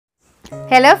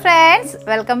Hello friends,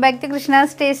 welcome back to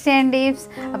Krishna's Tasty and Tips.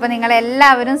 അപ്പോൾ നിങ്ങൾ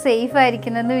എല്ലാവരും സേഫ്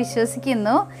ആയിരിക്കുന്നെന്ന്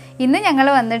വിശ്വസിക്കുന്നു. ഇന്ന് ഞങ്ങൾ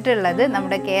വന്നിട്ടുള്ളത്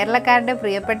നമ്മുടെ കേരളക്കാരുടെ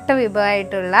പ്രിയപ്പെട്ട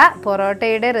വിഭവമായിട്ടുള്ള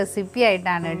പൊറോട്ടയുടെ റെസിപ്പി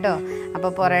ആയിട്ടാണ് കേട്ടോ.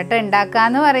 അപ്പോൾ പൊറോട്ട ഉണ്ടാക്കുക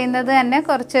എന്ന് പറയുന്നത് തന്നെ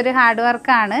കുറച്ചൊരു ഹാർഡ്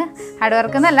വർക്കാണ്. ഹാർഡ്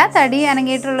വർക്ക് എന്നല്ല, തടി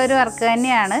അനങ്ങിയിട്ടുള്ളൊരു വർക്ക്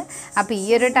തന്നെയാണ്. അപ്പോൾ ഈ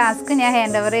ഒരു ടാസ്ക് ഞാൻ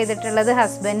ഹാൻഡ് ഓവർ ചെയ്തിട്ടുള്ളത്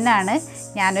ഹസ്ബൻഡിനാണ്.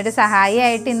 ഞാനൊരു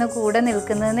സഹായിയായിട്ട് ഇന്ന് കൂടെ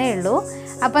നിൽക്കുന്നതേ ഉള്ളൂ.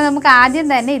 അപ്പോൾ നമുക്ക് ആദ്യം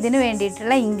തന്നെ ഇതിന്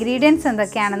വേണ്ടിയിട്ടുള്ള ഇൻഗ്രീഡിയൻസ്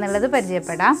എന്തൊക്കെയാണെന്നുള്ളത്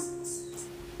പരിചയപ്പെടാം.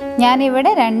 ഞാനിവിടെ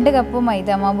 2 കപ്പ്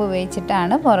മൈദാമാവ്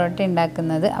ഉപയോഗിച്ചിട്ടാണ് പൊറോട്ട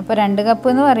ഉണ്ടാക്കുന്നത്. അപ്പോൾ 2 കപ്പ്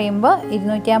എന്ന് പറയുമ്പോൾ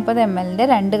 250 ml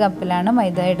 2 കപ്പിലാണ്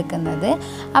മൈദ എടുക്കുന്നത്.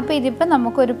 അപ്പോൾ ഇതിപ്പോൾ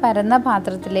നമുക്കൊരു പരന്ന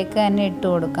പാത്രത്തിലേക്ക് തന്നെ ഇട്ട്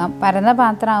കൊടുക്കാം. പരന്ന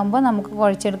പാത്രമാകുമ്പോൾ നമുക്ക്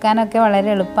കുഴച്ചെടുക്കാനൊക്കെ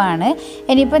വളരെ എളുപ്പമാണ്.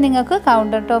 ഇനിയിപ്പോൾ നിങ്ങൾക്ക്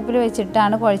കൗണ്ടർ ടോപ്പിൽ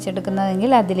വെച്ചിട്ടാണ്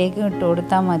കുഴച്ചെടുക്കുന്നതെങ്കിൽ അതിലേക്ക് ഇട്ട്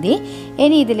കൊടുത്താൽ മതി.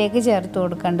 ഇനി ഇതിലേക്ക് ചേർത്ത്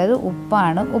കൊടുക്കേണ്ടത്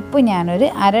ഉപ്പാണ്. ഉപ്പ് ഞാനൊരു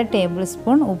 1/2 ടേബിൾ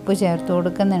സ്പൂൺ ഉപ്പ് ചേർത്ത്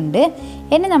കൊടുക്കുന്നുണ്ട്.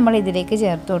 ഇനി നമ്മൾ ഇതിലേക്ക്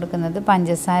ചേർത്ത് കൊടുക്കുന്നത്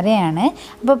പഞ്ചസാരയാണ്.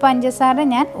 അപ്പോൾ പഞ്ചസാര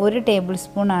ഞാൻ 1 ടേബിൾ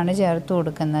സ്പൂൺ ആണ് ചേർത്ത്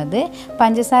കൊടുക്കുന്നത്.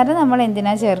 പഞ്ചസാര നമ്മൾ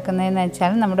എന്തിനാണ് ചേർക്കുന്നതെന്ന്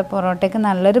വെച്ചാൽ നമ്മുടെ പൊറോട്ടയ്ക്ക്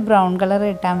നല്ലൊരു ബ്രൗൺ കളർ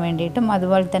കിട്ടാൻ വേണ്ടിയിട്ടും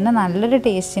അതുപോലെ തന്നെ നല്ലൊരു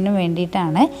ടേസ്റ്റിനും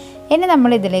വേണ്ടിയിട്ടാണ്. ഇനി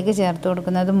നമ്മൾ ഇതിലേക്ക് ചേർത്ത്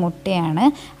കൊടുക്കുന്നത് മുട്ടയാണ്.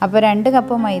 അപ്പോൾ 2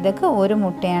 കപ്പ് മൈദക്ക് 1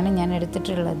 മുട്ടയാണ് ഞാൻ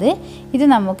എടുത്തിട്ടുള്ളത്. ഇത്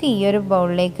നമുക്ക് ഈ ഒരു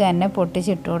ബൗളിലേക്ക് തന്നെ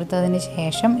പൊട്ടിച്ചിട്ട് കൊടുത്തതിന്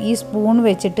ശേഷം ഈ സ്പൂൺ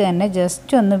വെച്ചിട്ട് തന്നെ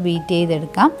ജസ്റ്റ് ഒന്ന് ബീറ്റ്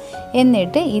ചെയ്തെടുക്കാം.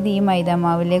 എന്നിട്ട് ഇത് ഈ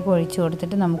മൈദാമാവിലേക്ക് ഒഴിച്ചു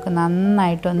കൊടുത്തിട്ട് നമുക്ക്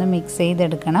നന്നായിട്ടൊന്ന് മിക്സ്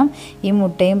ചെയ്തെടുക്കണം. ഈ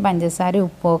മുട്ടയും പഞ്ചസാരയും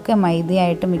ഉപ്പൊക്കെ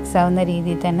മൈദയായിട്ട് മിക്സ് ആവുന്ന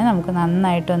രീതിയിൽ തന്നെ നമുക്ക്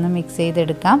നന്നായിട്ടൊന്ന് മിക്സ്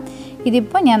ചെയ്തെടുക്കാം.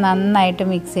 ഇതിപ്പോൾ ഞാൻ നന്നായിട്ട്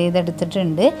മിക്സ്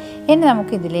ചെയ്തെടുത്തിട്ടുണ്ട്. ഇനി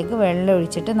നമുക്ക് ഇതിലേക്ക് വെള്ളം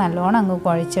ഒഴിച്ചിട്ട് നല്ലോണം അങ്ങ്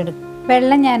കുഴച്ചെടുക്കാം.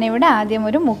 വെള്ളം ഞാനിവിടെ ആദ്യം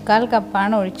ഒരു 1/4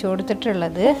 കപ്പാണ് ഒഴിച്ചു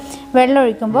കൊടുത്തിട്ടുള്ളത്. വെള്ളം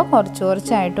ഒഴിക്കുമ്പോൾ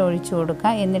കുറച്ചായിട്ട് ഒഴിച്ചു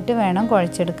കൊടുക്കുക. എന്നിട്ട് വേണം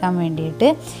കുഴച്ചെടുക്കാൻ വേണ്ടിയിട്ട്.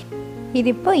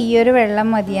 ഇതിപ്പോൾ ഈ ഒരു വെള്ളം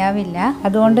മതിയാവില്ല.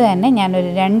 അതുകൊണ്ട് തന്നെ ഞാനൊരു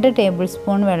 2 ടേബിൾ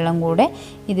സ്പൂൺ വെള്ളം കൂടെ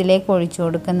ഇതിലേക്ക് ഒഴിച്ചു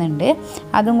കൊടുക്കുന്നുണ്ട്.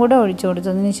 അതും കൂടെ ഒഴിച്ചു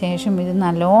കൊടുത്തതിന് ശേഷം ഇത്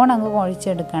നല്ലോണം അങ്ങ്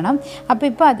കുഴച്ചെടുക്കണം. അപ്പോൾ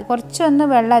ഇപ്പോൾ കുറച്ചൊന്ന്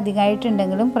വെള്ളം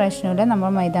അധികമായിട്ടുണ്ടെങ്കിലും പ്രശ്നമില്ല. നമ്മൾ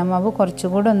മൈദാമാവ്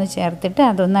കുറച്ചുകൂടെ ഒന്ന് ചേർത്തിട്ട്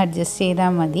അതൊന്ന് അഡ്ജസ്റ്റ്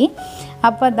ചെയ്താൽ മതി.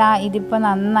 അപ്പോൾ ഇതിപ്പോൾ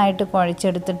നന്നായിട്ട്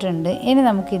കുഴച്ചെടുത്തിട്ടുണ്ട്. ഇനി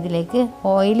നമുക്കിതിലേക്ക്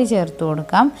ഓയിൽ ചേർത്ത്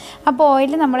കൊടുക്കാം. അപ്പോൾ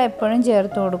ഓയിൽ നമ്മൾ എപ്പോഴും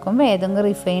ചേർത്ത് കൊടുക്കുമ്പോൾ ഏതെങ്കിലും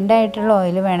റിഫൈൻഡ് ആയിട്ടുള്ള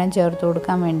ഓയിൽ വേണം ചേർത്ത്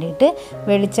കൊടുക്കാൻ വേണ്ടിയിട്ട്.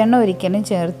 വെളിച്ചെണ്ണ ഒരിക്കലും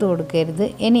ചേർത്ത് കൊടുക്കരുത്.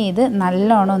 ഇനി ഇത്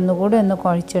നല്ലോണം ഒന്നുകൂടി ഒന്ന്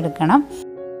കുഴച്ചെടുക്കണം.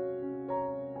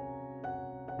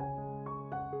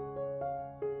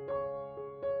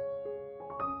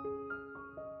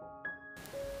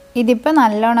 ഇതിപ്പോൾ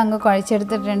നല്ലോണം അങ്ങ്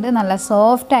കുഴച്ചെടുത്തിട്ടുണ്ട്. നല്ല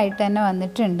സോഫ്റ്റ് ആയിട്ട് തന്നെ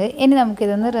വന്നിട്ടുണ്ട്. ഇനി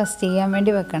നമുക്കിതൊന്ന് റെസ്റ്റ് ചെയ്യാൻ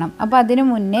വേണ്ടി വെക്കണം. അപ്പോൾ അതിന്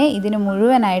മുന്നേ ഇതിന്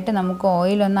മുഴുവനായിട്ട് നമുക്ക്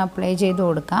ഓയിലൊന്ന് അപ്ലൈ ചെയ്ത്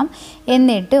കൊടുക്കാം.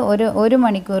 എന്നിട്ട് ഒരു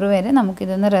മണിക്കൂർ വരെ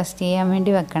നമുക്കിതൊന്ന് റെസ്റ്റ് ചെയ്യാൻ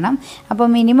വേണ്ടി വെക്കണം. അപ്പോൾ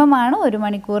മിനിമമാണ് 1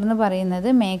 മണിക്കൂർ എന്ന് പറയുന്നത്.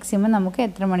 മാക്സിമം നമുക്ക്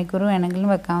എത്ര മണിക്കൂർ വേണമെങ്കിലും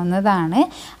വെക്കാവുന്നതാണ്.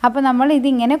 അപ്പോൾ നമ്മൾ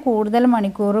ഇതിങ്ങനെ കൂടുതൽ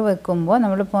മണിക്കൂർ വെക്കുമ്പോൾ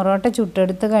നമ്മൾ പൊറോട്ട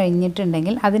ചുട്ടെടുത്ത്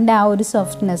കഴിഞ്ഞിട്ടുണ്ടെങ്കിൽ അതിൻ്റെ ആ ഒരു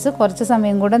സോഫ്റ്റ്നെസ് കുറച്ച്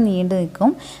സമയം കൂടെ നീണ്ടു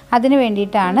നിൽക്കും. അതിന്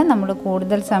വേണ്ടിയിട്ടാണ് നമ്മൾ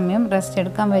കൂടുതൽ സമയം റെസ്റ്റ്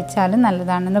എടുക്കാൻ വെച്ചാലും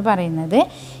നല്ലതാണെന്ന് പറയുന്നത്.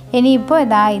 ഇനിയിപ്പോൾ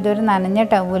ഇതൊരു നനഞ്ഞ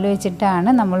ടവൽ വെച്ചിട്ടാണ്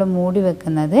നമ്മൾ മൂടി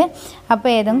വെക്കുന്നത്. അപ്പോൾ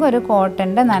ഏതെങ്കിലും ഒരു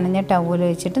കോട്ടൻ്റെ നനഞ്ഞ ടവൽ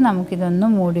വെച്ചിട്ട് നമുക്കിതൊന്ന്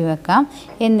മൂടി വെക്കാം.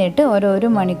 എന്നിട്ട്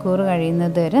 1 മണിക്കൂർ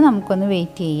കഴിയുന്നത് വരെ നമുക്കൊന്ന്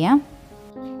വെയിറ്റ് ചെയ്യാം.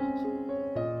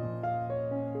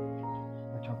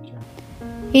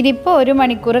 ഇതിപ്പോൾ 1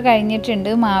 മണിക്കൂർ കഴിഞ്ഞിട്ടുണ്ട്.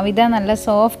 മാവിത നല്ല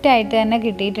സോഫ്റ്റ് ആയിട്ട് തന്നെ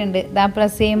കിട്ടിയിട്ടുണ്ട്.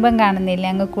 പ്രസ് ചെയ്യുമ്പം കാണുന്നില്ല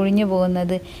അങ്ങ് കുഴിഞ്ഞു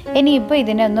പോകുന്നത്. ഇനിയിപ്പോൾ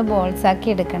ഇതിനെ ഒന്ന് ബോൾസാക്കി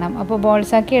എടുക്കണം. അപ്പോൾ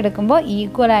ബോൾസാക്കി എടുക്കുമ്പോൾ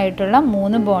ഈക്വൽ ആയിട്ടുള്ള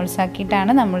 3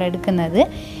 ബോൾസാക്കിയിട്ടാണ് നമ്മൾ എടുക്കുന്നത്.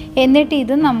 എന്നിട്ട്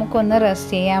ഇത് നമുക്കൊന്ന്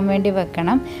റെസ്റ്റ് ചെയ്യാൻ വേണ്ടി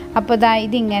വെക്കണം. അപ്പോൾ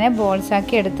ഇതിങ്ങനെ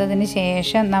ബോൾസാക്കി എടുത്തതിന്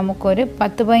ശേഷം നമുക്കൊരു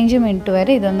 10-15 മിനിറ്റ്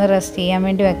വരെ ഇതൊന്ന് റെസ്റ്റ് ചെയ്യാൻ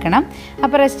വേണ്ടി വെക്കണം.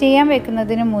 അപ്പോൾ റെസ്റ്റ് ചെയ്യാൻ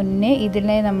വെക്കുന്നതിന് മുന്നേ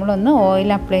ഇതിനെ നമ്മളൊന്ന്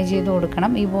ഓയിൽ അപ്ലൈ ചെയ്ത്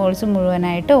കൊടുക്കണം. ഈ ബോൾസ്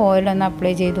മുഴുവനായിട്ട് ഓയിലൊന്ന്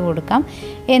അപ്ലൈ ചെയ്ത് കൊടുക്കാം.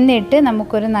 എന്നിട്ട്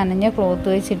നമുക്കൊരു നനഞ്ഞ ക്ലോത്ത്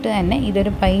വെച്ചിട്ട് തന്നെ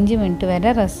ഇതൊരു 15 മിനിറ്റ്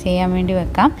വരെ റെസ്റ്റ് ചെയ്യാൻ വേണ്ടി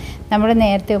വെക്കാം. നമ്മൾ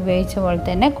നേരത്തെ ഉപയോഗിച്ച പോലെ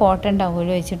തന്നെ കോട്ടൺ ടവൽ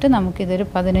വെച്ചിട്ട് നമുക്കിതൊരു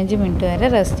 15 മിനിറ്റ് വരെ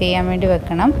റെസ്റ്റ് ചെയ്യാൻ വേണ്ടി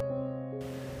വെക്കണം.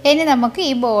 ഇനി നമുക്ക്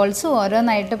ഈ ബോൾസ്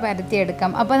ഓരോന്നായിട്ട്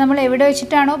പരത്തിയെടുക്കാം. അപ്പോൾ നമ്മൾ എവിടെ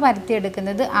വെച്ചിട്ടാണോ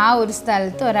പരത്തിയെടുക്കുന്നത് ആ ഒരു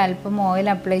സ്ഥലത്ത് ഒരല്പം ഓയിൽ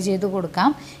അപ്ലൈ ചെയ്ത് കൊടുക്കാം.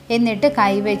 എന്നിട്ട്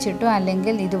കൈ വെച്ചിട്ടോ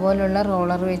അല്ലെങ്കിൽ ഇതുപോലുള്ള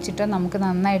റോളർ വെച്ചിട്ടോ നമുക്ക്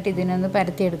നന്നായിട്ട് ഇതിനൊന്ന്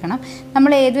പരത്തിയെടുക്കണം.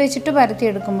 നമ്മൾ ഏത് വെച്ചിട്ട്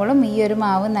പരത്തിയെടുക്കുമ്പോഴും ഈ ഒരു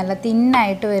മാവ് നല്ല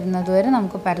തിന്നായിട്ട് വരുന്നത് വരെ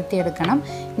നമുക്ക് പരത്തിയെടുക്കണം.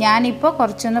 ഞാനിപ്പോൾ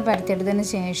കുറച്ചൊന്ന് പരത്തിയെടുത്തതിന്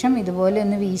ശേഷം ഇതുപോലെ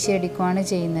ഒന്ന് വീശിയടിക്കുകയാണ്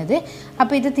ചെയ്യുന്നത്.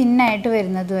 അപ്പോൾ ഇത് തിന്നായിട്ട്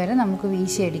വരുന്നത് വരെ നമുക്ക്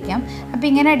വീശിയടിക്കാം. അപ്പോൾ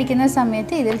ഇങ്ങനെ അടിക്കുന്ന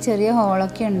സമയത്ത് ഇതിൽ ചെറിയ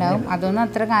ഹോളൊക്കെ ഉണ്ടാവും. അതൊന്നും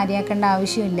അത്ര കാര്യമാക്കേണ്ട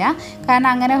ആവശ്യമില്ല. കാരണം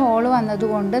അങ്ങനെ ഹോൾ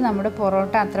വന്നതുകൊണ്ട് നമ്മുടെ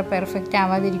പൊറോട്ട അത്ര പെർഫെക്റ്റ്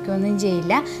ആവാതിരിക്കുകയൊന്നും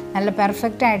ചെയ്യില്ല. നല്ല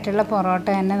പെർഫെക്റ്റ് ആയിട്ടുള്ള പൊറോട്ട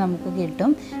തന്നെ നമുക്ക്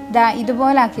കിട്ടും.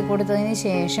 ഇതുപോലെ ആക്കി കൊടുത്തതിന്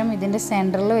ശേഷം ഇതിൻ്റെ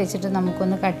സെൻറ്ററിൽ വെച്ചിട്ട്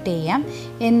നമുക്കൊന്ന് കട്ട് ചെയ്യാം.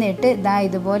 എന്നിട്ട്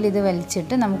ഇതുപോലെ ഇത്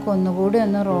വലിച്ചിട്ട് നമുക്ക് ഒന്നുകൂടി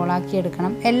ഒന്ന് റോളാക്കി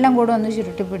എടുക്കണം. എല്ലാം കൂടെ ഒന്ന്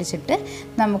ചുരുട്ടി പിടിച്ചിട്ട്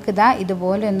നമുക്ക്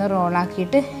ഇതുപോലെ ഒന്ന്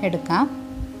റോളാക്കിയിട്ട് എടുക്കാം.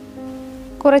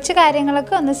 കുറച്ച്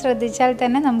കാര്യങ്ങളൊക്കെ ഒന്ന് ശ്രദ്ധിച്ചാൽ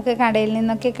തന്നെ നമുക്ക് കടയിൽ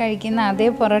നിന്നൊക്കെ കഴിക്കുന്ന അതേ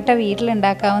പൊറോട്ട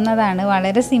വീട്ടിലുണ്ടാക്കാവുന്നതാണ്.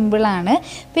 വളരെ സിമ്പിളാണ്.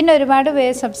 പിന്നെ ഒരുപാട്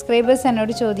പേര് സബ്സ്ക്രൈബേഴ്സ്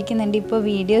എന്നോട് ചോദിക്കുന്നുണ്ട് ഇപ്പോൾ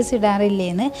വീഡിയോസ്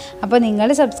ഇടാറില്ലേന്ന്. അപ്പോൾ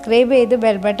നിങ്ങൾ സബ്സ്ക്രൈബ് ചെയ്ത്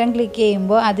ബെൽ ബട്ടൺ ക്ലിക്ക്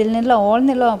ചെയ്യുമ്പോൾ അതിൽ നിന്നുള്ള ഓൾ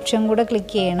എന്നുള്ള ഓപ്ഷൻ കൂടെ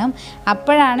ക്ലിക്ക് ചെയ്യണം.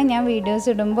 അപ്പോഴാണ് ഞാൻ വീഡിയോസ്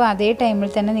ഇടുമ്പോൾ അതേ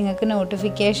ടൈമിൽ തന്നെ നിങ്ങൾക്ക്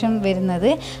നോട്ടിഫിക്കേഷൻ വരുന്നത്.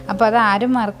 അപ്പോൾ അത്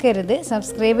ആരും മറക്കരുത്.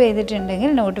 സബ്സ്ക്രൈബ്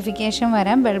ചെയ്തിട്ടുണ്ടെങ്കിൽ നോട്ടിഫിക്കേഷൻ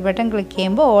വരാൻ ബെൽ ബട്ടൺ ക്ലിക്ക്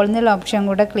ചെയ്യുമ്പോൾ ഓൾ എന്നുള്ള ഓപ്ഷൻ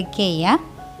കൂടെ ക്ലിക്ക് ചെയ്യുക.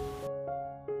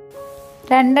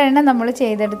 2 എണ്ണം നമ്മൾ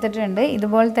ചെയ്തെടുത്തിട്ടുണ്ട്.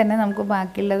 ഇതുപോലെ തന്നെ നമുക്ക്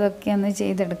ബാക്കിയുള്ളതൊക്കെ ഒന്ന്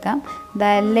ചെയ്തെടുക്കാം.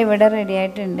 ഇതെല്ലാം ഇവിടെ റെഡി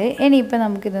ആയിട്ടുണ്ട്. ഇനിയിപ്പോൾ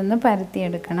നമുക്കിതൊന്ന്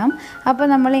പരത്തിയെടുക്കണം. അപ്പോൾ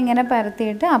നമ്മളിങ്ങനെ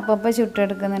പരത്തിയിട്ട് അപ്പോൾ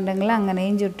ചുട്ടെടുക്കുന്നുണ്ടെങ്കിൽ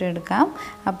അങ്ങനെയും ചുട്ടെടുക്കാം.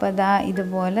 അപ്പോൾ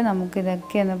ഇതുപോലെ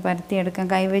നമുക്കിതൊക്കെ ഒന്ന്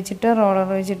പരത്തിയെടുക്കാം. കൈ വെച്ചിട്ടോ റോളർ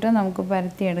വെച്ചിട്ടോ നമുക്ക്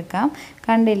പരത്തിയെടുക്കാം.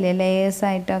 കണ്ടില്ലേ,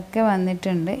 ലെയേഴ്സായിട്ടൊക്കെ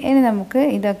വന്നിട്ടുണ്ട്. ഇനി നമുക്ക്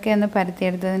ഇതൊക്കെ ഒന്ന്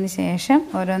പരത്തിയെടുത്തതിന് ശേഷം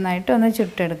ഓരോന്നായിട്ട് ഒന്ന്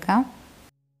ചുട്ടെടുക്കാം.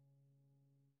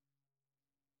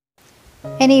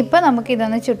 ഇനിയിപ്പോൾ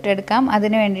നമുക്കിതൊന്ന് ചുട്ടെടുക്കാം.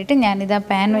 അതിന് വേണ്ടിയിട്ട് ഞാനിതാ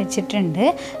പാൻ വെച്ചിട്ടുണ്ട്.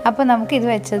 അപ്പോൾ നമുക്കിത്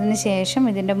വെച്ചതിന് ശേഷം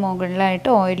ഇതിൻ്റെ മുകളിലായിട്ട്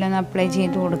ഓയിലൊന്ന് അപ്ലൈ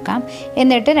ചെയ്ത് കൊടുക്കാം.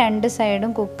 എന്നിട്ട് 2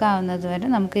 സൈഡും കുക്കാവുന്നത് വരെ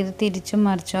നമുക്കിത് തിരിച്ചും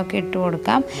മറിച്ചും ഒക്കെ ഇട്ട്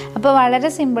കൊടുക്കാം. അപ്പോൾ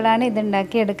വളരെ സിമ്പിളാണ്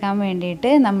ഇതുണ്ടാക്കി എടുക്കാൻ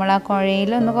വേണ്ടിയിട്ട്. നമ്മൾ ആ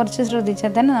കുഴയിലൊന്ന് കുറച്ച്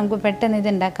ശ്രദ്ധിച്ചാൽ തന്നെ നമുക്ക് പെട്ടെന്ന്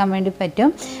ഇത് ഉണ്ടാക്കാൻ വേണ്ടി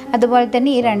പറ്റും. അതുപോലെ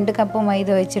തന്നെ ഈ 2 കപ്പ് മൈദ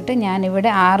വെച്ചിട്ട്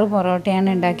ഞാനിവിടെ 6 പൊറോട്ടയാണ്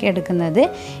ഉണ്ടാക്കി എടുക്കുന്നത്.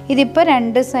 ഇതിപ്പോൾ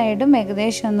 2 സൈഡും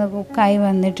ഏകദേശം ഒന്ന് കുക്കായി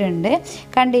വന്നിട്ടുണ്ട്.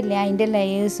 കണ്ടില്ലേ, അതിൻ്റെ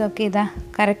ലെയേഴ്സൊക്കെ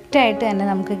കറക്റ്റായിട്ട് തന്നെ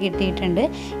നമുക്ക് കിട്ടിയിട്ടുണ്ട്.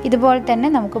 ഇതുപോലെ തന്നെ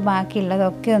നമുക്ക്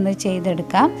ബാക്കിയുള്ളതൊക്കെ ഒന്ന്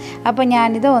ചെയ്തെടുക്കാം. അപ്പോൾ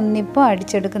ഞാനിത് ഒന്നിപ്പോൾ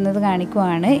അടിച്ചെടുക്കുന്നത്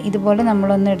കാണിക്കുവാണ്. ഇതുപോലെ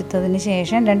നമ്മളൊന്ന് എടുത്തതിന്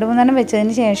ശേഷം 2-3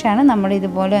 വെച്ചതിന് ശേഷമാണ് നമ്മൾ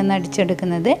ഇതുപോലെ ഒന്ന്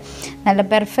അടിച്ചെടുക്കുന്നത്. നല്ല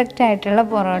പെർഫെക്റ്റ് ആയിട്ടുള്ള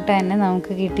പൊറോട്ട തന്നെ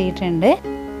നമുക്ക് കിട്ടിയിട്ടുണ്ട്.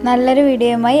 നല്ലൊരു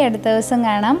വീഡിയോയുമായി അടുത്ത ദിവസം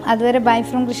കാണാം. അതുവരെ bye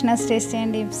from Krishna tasty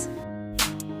and tips.